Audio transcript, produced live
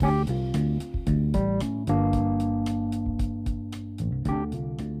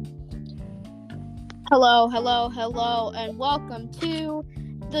Hello, and welcome to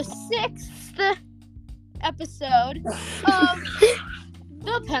the 6th episode of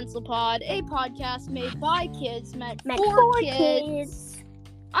The Pencil Pod, a podcast made by kids, meant for kids.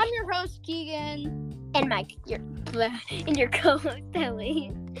 I'm your host, Keegan. And Mike, your co-host,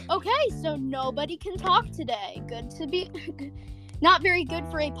 Ellie. Okay, so nobody can talk today. Good to be... Not very good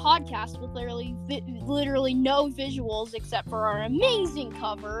for a podcast with literally no visuals except for our amazing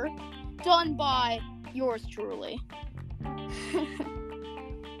cover done by yours truly.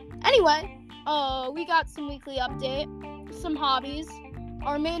 Anyway, we got some weekly update, some hobbies.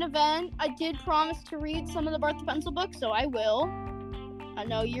 Our main event, I did promise to read some of the BART the Pencil books, so I will. I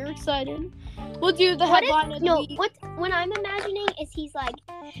know you're excited. We'll do the headline of the week. What I'm imagining is he's like,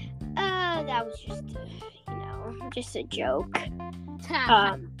 that was just a joke.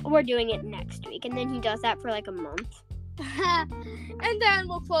 We're doing it next week, and then he does that for like a month. And then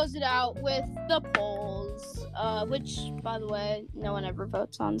we'll close it out with the polls, which, by the way, no one ever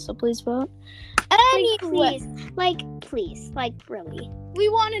votes on, so please vote. Anyway, please, really. We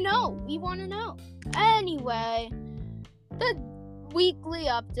want to know. Anyway, the weekly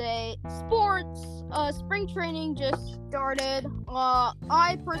update. Sports, spring training just started.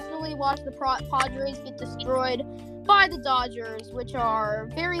 I personally watched the Padres get destroyed by the Dodgers, which are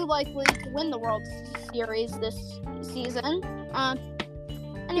very likely to win the World Series this season.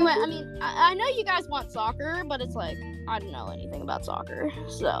 Anyway, I mean, I know you guys want soccer, but it's like, I don't know anything about soccer,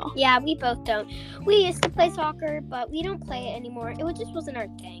 so. Yeah, we both don't. We used to play soccer, but we don't play it anymore. It just wasn't our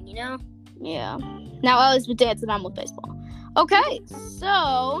thing, you know? Yeah. Now Ellie's with dance and I'm with baseball. Okay,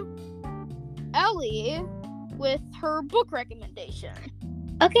 so, Ellie with her book recommendation.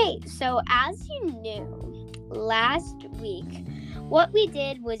 Okay, so as you knew, last week, what we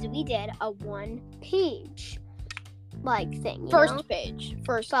did was we did a one-page thing. First page.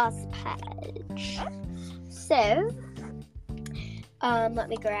 So, let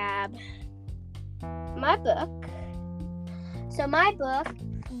me grab my book. So my book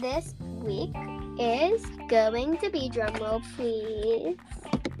this week is going to be, drumroll please,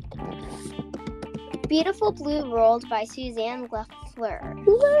 Beautiful Blue World by Suzanne Lefleur.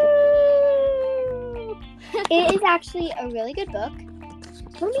 Woo! It is actually a really good book.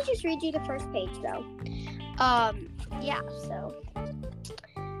 Let me just read you the first page, though. Yeah, so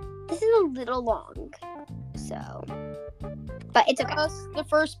this is a little long, but it's okay. The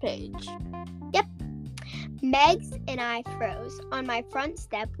first page. Yep. Megs and I froze. On my front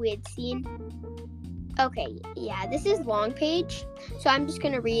step, we had seen... Okay, yeah, this is long page, so I'm just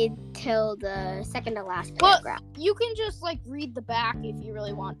going to read till the second to last paragraph. Well, you can just, read the back if you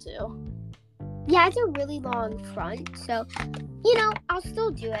really want to. Yeah, it's a really long front, so, I'll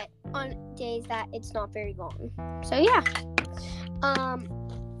still do it on days that it's not very long. So, yeah.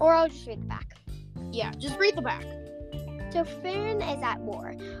 Or I'll just read the back. Yeah, just read the back. So, Farron is at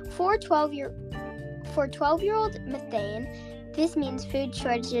war. For 12-year-old Methane, this means food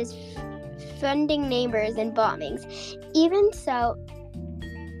shortages, funding neighbors, and bombings. Even so,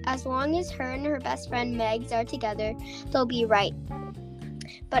 as long as her and her best friend Megs are together, they'll be right.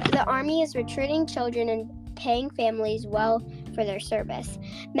 But the army is recruiting children and paying families well for their service.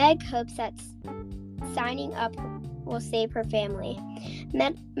 Meg hopes that signing up will save her family.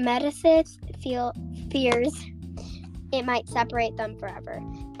 Meredith fears it might separate them forever.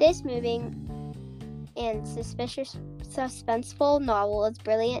 This moving and suspenseful novel is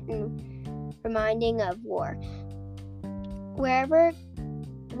brilliant and reminding of war. Where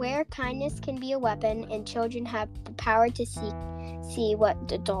kindness can be a weapon and children have the power to see what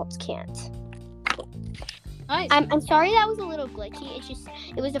adults can't. Nice. I'm sorry that was a little glitchy.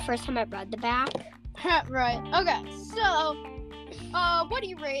 It was the first time I read the back. Right. Okay. So, what do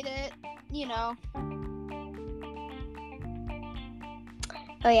you rate it?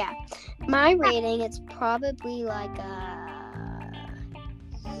 Oh yeah, my rating is probably like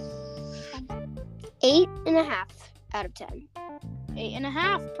 8.5 out of 10.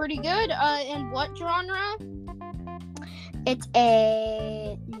 8.5, pretty good. In what genre? It's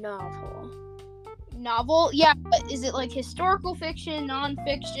a novel. Novel? Yeah, but is it historical fiction,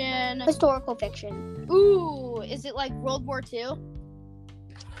 non-fiction? Historical fiction. Ooh, is it World War II?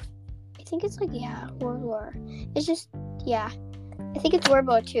 I think it's World War. It's just, yeah. I think it's World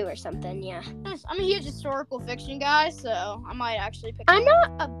War II or something, yeah. I'm a huge historical fiction guy, so I might actually pick it. I'm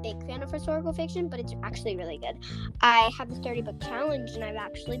not a big fan of historical fiction, but it's actually really good. I have this 30-book challenge, and I've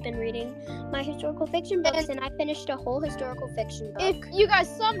actually been reading my historical fiction books, and I finished a whole historical fiction book. If you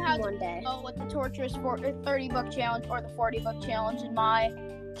guys somehow one day know what the torturous 30-book challenge or the 40-book challenge in my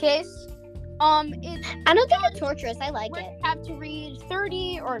case, It's I don't think it's torturous. I like we it. have to read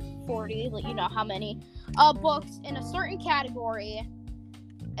 30 or 40, you know how many, books in a certain category,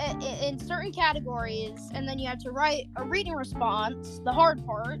 in certain categories, and then you have to write a reading response. The hard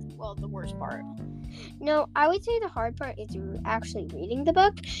part, well, the worst part. No, I would say the hard part is actually reading the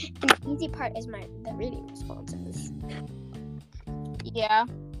book, and the easy part is the reading responses. Yeah.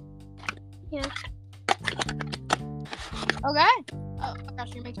 Yeah. Okay. Oh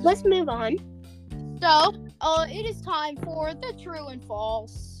gosh, you're making. Let's move on. So, it is time for the true and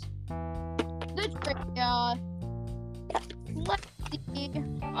false. The trivia. Let's see.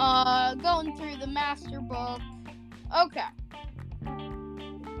 Going through the master book. Okay.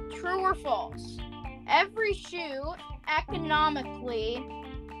 True or false? Every shoe economically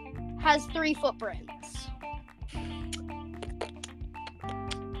has 3 footprints.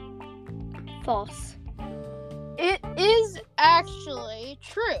 False. It is actually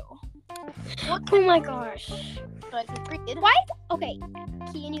true. Oh my gosh. So I can read. Why? Okay,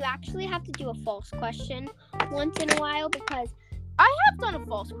 Keegan, you actually have to do a false question once in a while because I have done a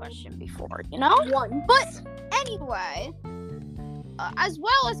false question before, you know? But anyway, as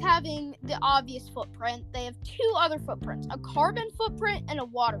well as having the obvious footprint, they have 2 other footprints, a carbon footprint and a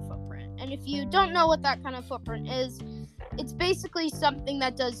water footprint. And if you don't know what that kind of footprint is, it's basically something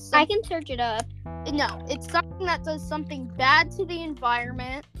that does... I can search it up. No, it's something that does something bad to the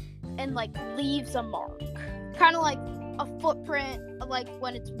environment and, leaves a mark. Kind of like a footprint,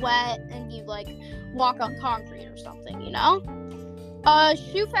 when it's wet and you, walk on concrete or something, you know?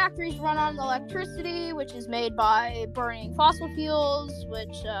 Shoe factories run on electricity, which is made by burning fossil fuels,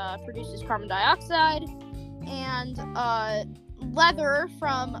 which produces carbon dioxide. And leather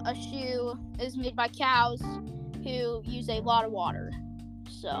from a shoe is made by cows who use a lot of water.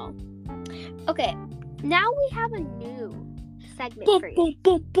 So, okay, now we have a new segment for you.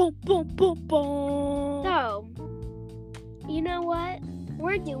 So, you know what?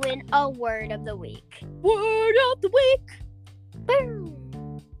 We're doing a word of the week. Word of the week. Boom.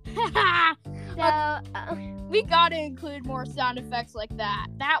 So, we gotta include more sound effects like that.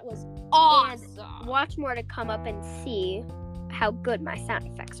 That was awesome. And watch more to come up and see how good my sound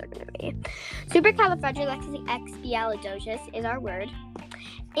effects are going to be. Supercalifragilisticexpialidocious is our word.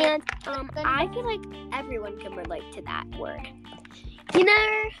 And I feel like everyone can relate to that word. You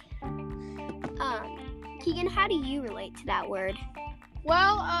know, Keegan, how do you relate to that word?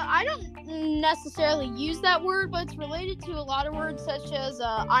 Well, I don't necessarily use that word, but it's related to a lot of words such as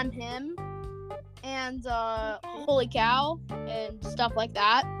I'm him and holy cow and stuff like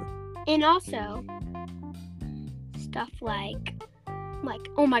that. And also stuff like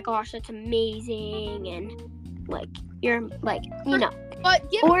oh my gosh, that's amazing, and you're you know, but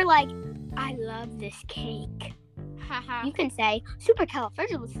or I love this cake. You can say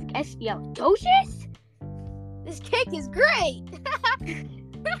supercalifragilisticexpialidocious. This cake is great.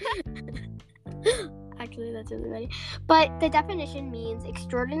 Actually, that's really funny. But the definition means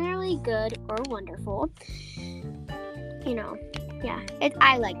extraordinarily good or wonderful. You know, yeah.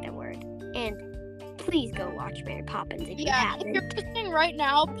 I like the word. And please go watch Mary Poppins if you haven't. If you're listening right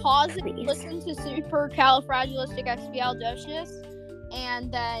now, pause Please. and listen to Supercalifragilisticexpialidocious,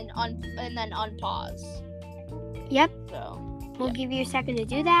 and then unpause. Yep. So We'll give you a second to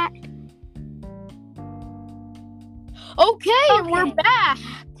do that. Okay. We're back.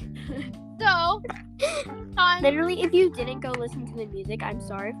 So, time. Literally, if you didn't go listen to the music, I'm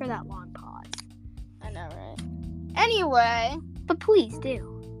sorry for that long pause. I know, right? Anyway. But please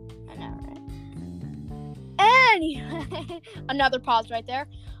do. I know, right? Anyway. Another pause right there.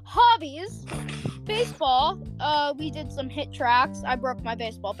 Hobbies. Baseball. We did some hit tracks. I broke my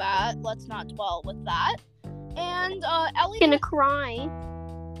baseball bat. Let's not dwell with that. And, Ellie... Gonna cry.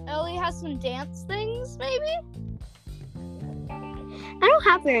 Ellie has some dance things, maybe? I don't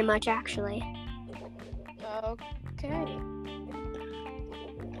have very much, actually. Okay.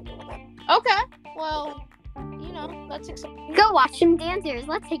 Okay. Well, you know, that's exciting. Go watch some dancers.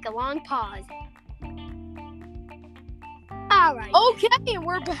 Let's take a long pause. Alright. Okay,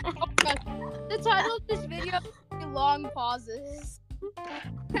 we're back. Okay. The title of this video is Long Pauses.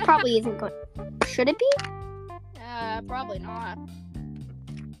 Probably isn't going. Should it be? Probably not.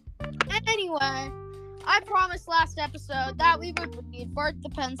 Anyway, I promised last episode that we would read Bart the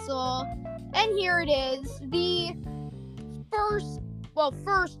Pencil, and here it is. The first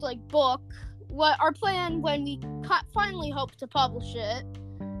book. What our plan when we finally hope to publish it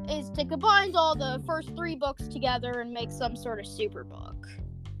is to combine all the first 3 books together and make some sort of super book.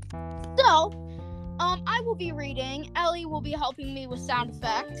 So, I will be reading. Ellie will be helping me with sound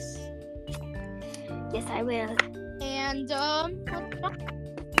effects. Yes, I will. And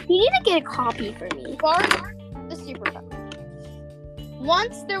You need to get a copy for me. Bart the Super Pet.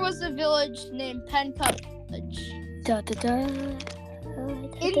 Once there was a village named Pencup Village. Da, da, da,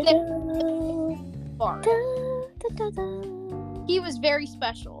 In da, the Bart. da, da, da. He was very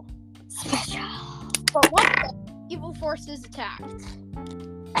special. Special. But one day, evil forces attacked.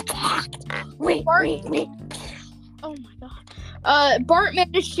 Wait. Oh my god. Bart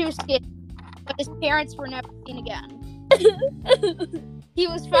managed to escape, but his parents were never seen again. He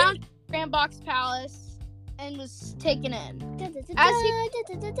was found in Crambox Palace and was taken in. As his powers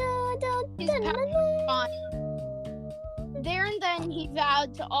gone. There and then he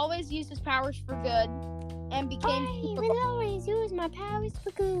vowed to always use his powers for good and became I will always use my powers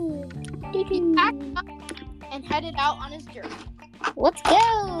for good. He packed up and headed out on his journey. Let's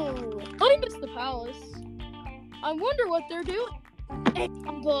go. I miss the palace. I wonder what they're doing.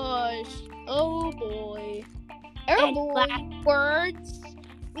 Ambush. Oh boy. Oh boy. Words.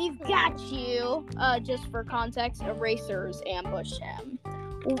 We've got you. Just for context, erasers ambushed him.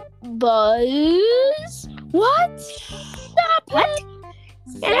 Buzz? What? Stop What?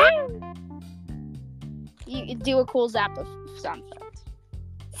 it! You do a cool zap of sound effects.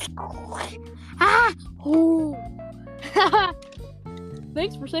 Ah! Ooh.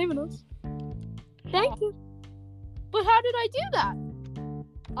 Thanks for saving us. Thank you. But how did I do that?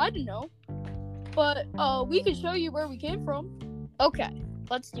 I don't know. But we can show you where we came from. Okay,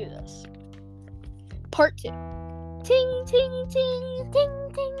 let's do this. Part 2. Ting, ting, ting,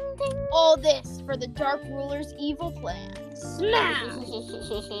 ting, ting, ting. All this for the Dark Ruler's evil plans. Smash!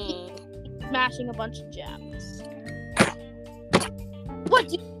 Smashing a bunch of gems. What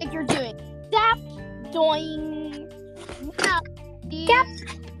do you think you're doing? Zap, doing. Now, Zap,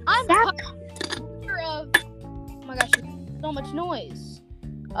 I'm zap. leader of. Oh my gosh, so much noise.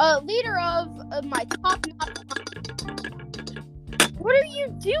 Leader of my top. What are you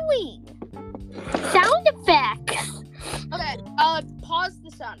doing? Sound effects. Okay, pause the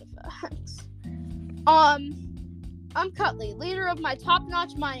sound effects. I'm Cutley, leader of my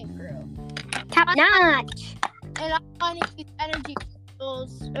top-notch mining crew. Top notch. And I'm mining these energy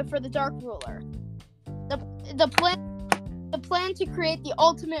crystals for the Dark Ruler. The plan to create the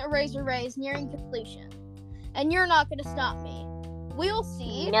ultimate eraser ray is nearing completion. And you're not gonna stop me. We'll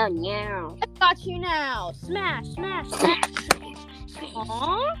see. No. I got you now. Smash, smash, smash.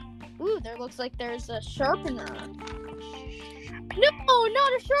 Aww. Ooh, there looks like there's a sharpener. No,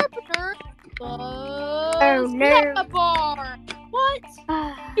 not a sharpener. Oh, no. Mega bar. What?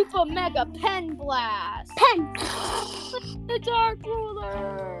 Super Mega Pen Blast. Pen. The Dark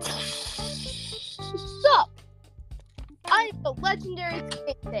Ruler. Sup? I am the legendary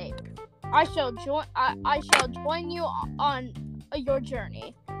tape. I shall join you on your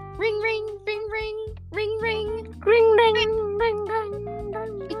journey. Ring, ring, ring, ring, ring, ring. Ring, ring, ring, ring,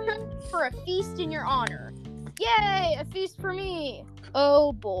 ring. Return for a feast in your honor. Yay, a feast for me.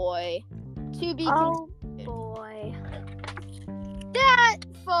 Oh boy. To be continued. Boy. That,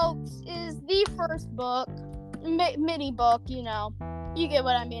 folks, is the first book, mini book, you know. You get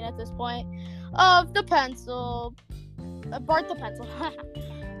what I mean at this point. Of the pencil. Bart the Pencil.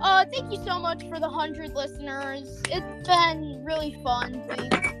 Thank you so much for the 100 listeners. It's been really fun for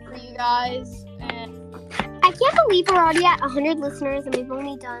you guys. And I can't believe we're already at 100 listeners and we've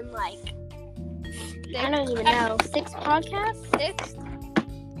only done I don't even know, 6 podcasts? 6?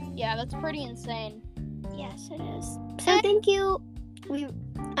 Yeah, that's pretty insane. Yes, it is. So thank you.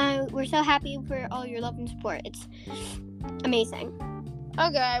 We're so happy for all your love and support. It's amazing.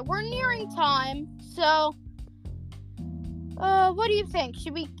 Okay, we're nearing time, so what do you think?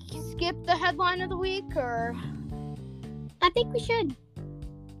 Should we skip the headline of the week, or? I think we should.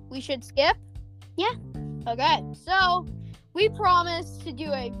 We should skip? Yeah. Okay, so we promise to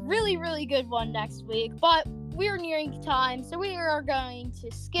do a really, really good one next week, but we're nearing time, so we are going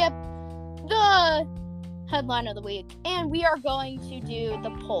to skip the headline of the week, and we are going to do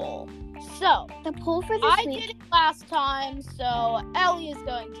the poll. So, The poll for this I week. did it last time, so Ellie is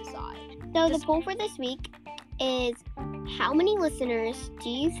going to decide. So the poll for this week is, how many listeners do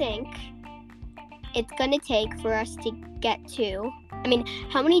you think it's going to take for us to get to?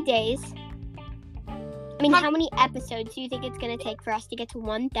 How many days? How many episodes do you think it's going to take for us to get to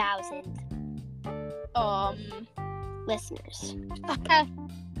 1,000 listeners?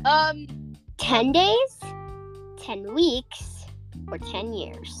 10 days, 10 weeks, or 10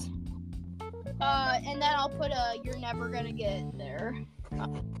 years? And then I'll put you're never gonna get there.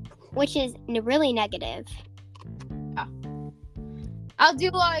 Which is really negative. I'll do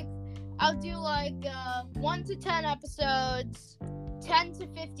like 1 to 10 episodes, 10 to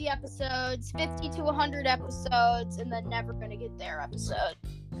 50 episodes, 50 to 100 episodes, and then never gonna get there episode.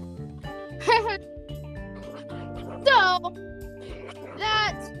 So,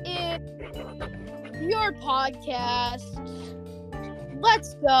 that is your podcast.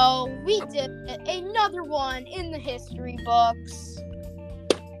 Let's go. We did it. Another one in the history books.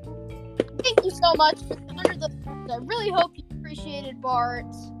 Thank you so much for I really hope you appreciated BART.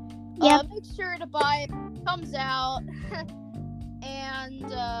 Yep. Make sure to buy it when it comes out. And,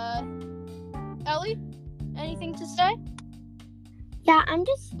 Ellie, anything to say? Yeah, I'm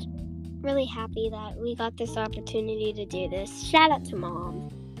just really happy that we got this opportunity to do this. Shout out to Mom.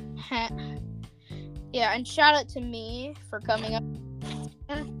 Yeah, and shout out to me for coming up.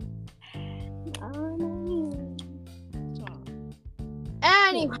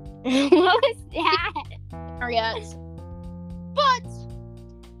 Anyway, What was that? yes.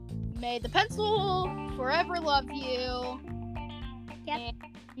 But may the pencil forever love you. Yep.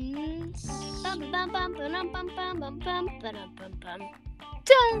 And Bum, bum, bum, ba-dum, bum, bum, bum, bum, ba-dum, bum, bum.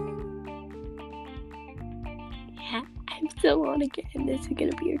 done. I'm still on again. This is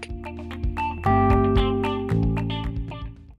gonna be your turn.